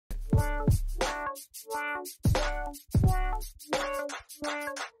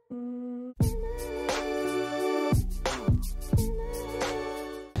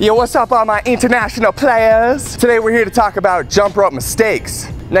Yo, what's up all my international players? Today we're here to talk about jump rope mistakes.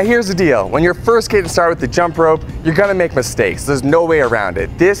 Now here's the deal, when you're first getting started with the jump rope, you're gonna make mistakes. There's no way around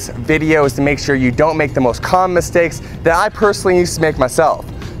it. This video is to make sure you don't make the most common mistakes that I personally used to make myself.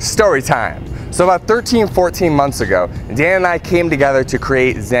 Story time. So about 13, 14 months ago, Dan and I came together to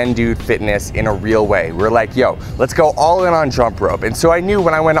create Zen Dude Fitness in a real way. We're like, yo, let's go all in on jump rope. And so I knew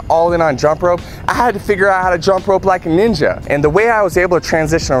when I went all in on jump rope, I had to figure out how to jump rope like a ninja. And the way I was able to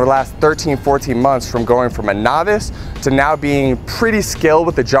transition over the last 13, 14 months from going from a novice to now being pretty skilled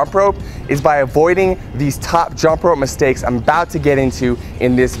with the jump rope is by avoiding these top jump rope mistakes I'm about to get into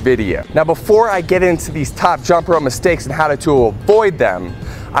in this video. Now before I get into these top jump rope mistakes and how to avoid them,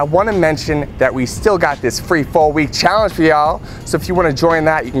 I want to mention that we still got this free 4-week challenge for y'all. So if you want to join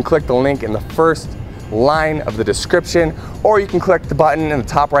that, you can click the link in the first line of the description, or you can click the button in the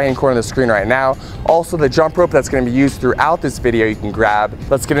top right hand corner of the screen right now. Also, the jump rope that's going to be used throughout this video you can grab.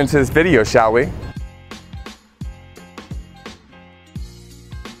 Let's get into this video, shall we?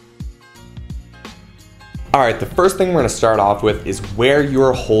 All right, the first thing we're going to start off with is where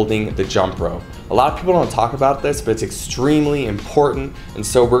you're holding the jump rope. A lot of people don't talk about this, but it's extremely important. And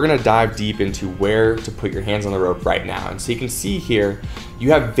so we're gonna dive deep into where to put your hands on the rope right now. And so you can see here,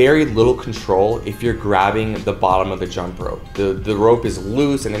 you have very little control if you're grabbing the bottom of the jump rope. The rope is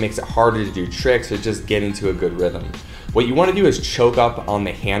loose and it makes it harder to do tricks or just get into a good rhythm. What you wanna do is choke up on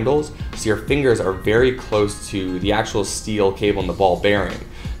the handles so your fingers are very close to the actual steel cable and the ball bearing.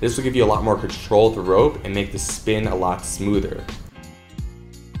 This will give you a lot more control of the rope and make the spin a lot smoother.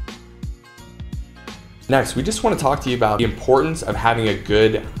 Next, we just want to talk to you about the importance of having a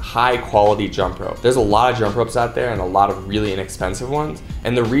good, high quality jump rope. There's a lot of jump ropes out there and a lot of really inexpensive ones.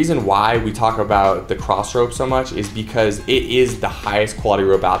 And the reason why we talk about the cross rope so much is because it is the highest quality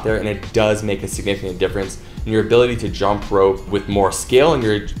rope out there and it does make a significant difference in your ability to jump rope with more skill and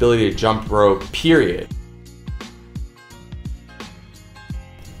your ability to jump rope, period.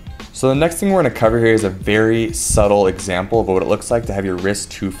 So the next thing we're going to cover here is a very subtle example of what it looks like to have your wrists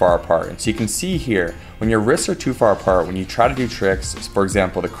too far apart. And so you can see here, when your wrists are too far apart, when you try to do tricks, for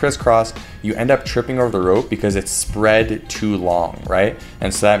example, the crisscross, you end up tripping over the rope because it's spread too long, right?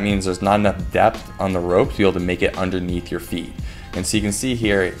 And so that means there's not enough depth on the rope to be able to make it underneath your feet. And so you can see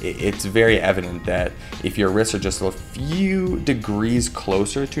here, it's very evident that if your wrists are just a few degrees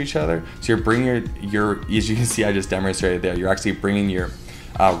closer to each other, so you're bringing as you can see, I just demonstrated there, you're actually bringing your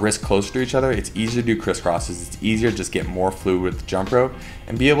wrists closer to each other, it's easier to do crisscrosses, it's easier to just get more fluid with the jump rope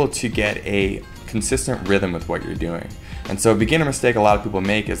and be able to get a consistent rhythm with what you're doing. And so a beginner mistake a lot of people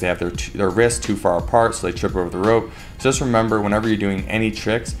make is they have their wrists too far apart, so they trip over the rope. So just remember, whenever you're doing any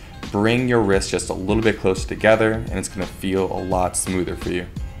tricks, bring your wrists just a little bit closer together and it's going to feel a lot smoother for you.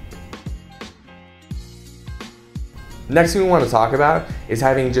 Next thing we want to talk about is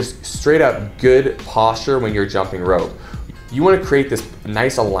having just straight up good posture when you're jumping rope. You want to create this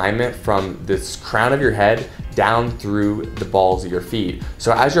nice alignment from this crown of your head down through the balls of your feet.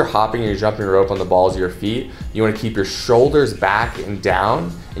 So as you're hopping and you're jumping rope on the balls of your feet, you want to keep your shoulders back and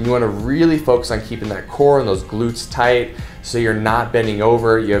down, and you want to really focus on keeping that core and those glutes tight so you're not bending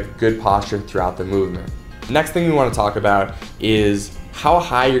over, you have good posture throughout the movement. Next thing we want to talk about is how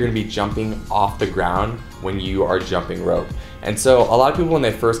high you're going to be jumping off the ground when you are jumping rope. And so a lot of people when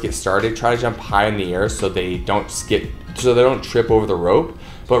they first get started try to jump high in the air so they don't trip over the rope,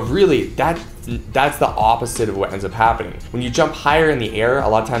 but really that's the opposite of what ends up happening. When you jump higher in the air, a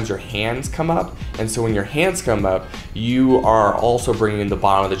lot of times your hands come up, and so when your hands come up, you are also bringing the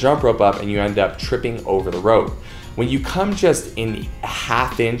bottom of the jump rope up and you end up tripping over the rope. When you come just in a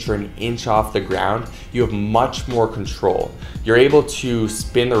half inch or an inch off the ground, you have much more control. You're able to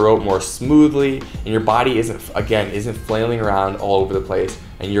spin the rope more smoothly and your body isn't flailing around all over the place,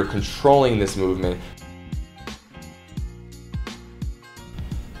 and you're controlling this movement.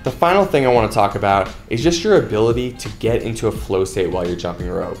 The final thing I want to talk about is just your ability to get into a flow state while you're jumping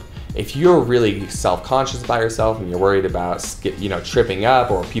rope. If you're really self-conscious about yourself and you're worried about tripping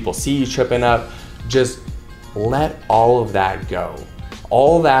up or people see you tripping up, just let all of that go.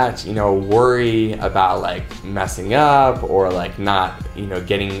 All that, worry about like messing up or like not,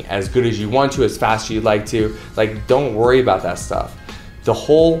 getting as good as you want to, as fast as you'd like to, like don't worry about that stuff. The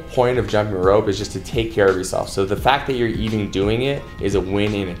whole point of jumping rope is just to take care of yourself. So the fact that you're even doing it is a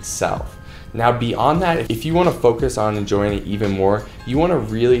win in itself. Now beyond that, if you want to focus on enjoying it even more, you want to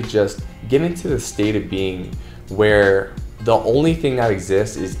really just get into the state of being where the only thing that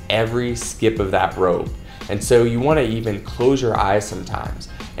exists is every skip of that rope. And so you want to even close your eyes sometimes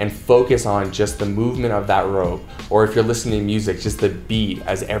and focus on just the movement of that rope. Or if you're listening to music, just the beat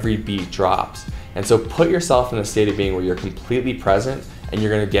as every beat drops. And so put yourself in a state of being where you're completely present and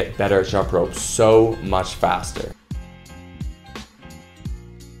you're gonna get better at jump rope so much faster.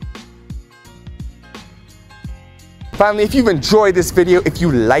 Finally, if you've enjoyed this video, if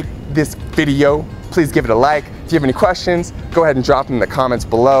you like this video, please give it a like. If you have any questions, go ahead and drop them in the comments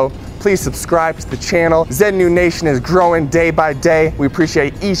below. Please subscribe to the channel. ZenNu Nation is growing day by day. We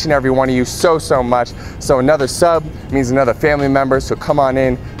appreciate each and every one of you so much. So another sub means another family member, so come on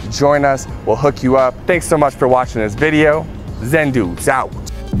in, join us, we'll hook you up. Thanks so much for watching this video. Zen Dudes out.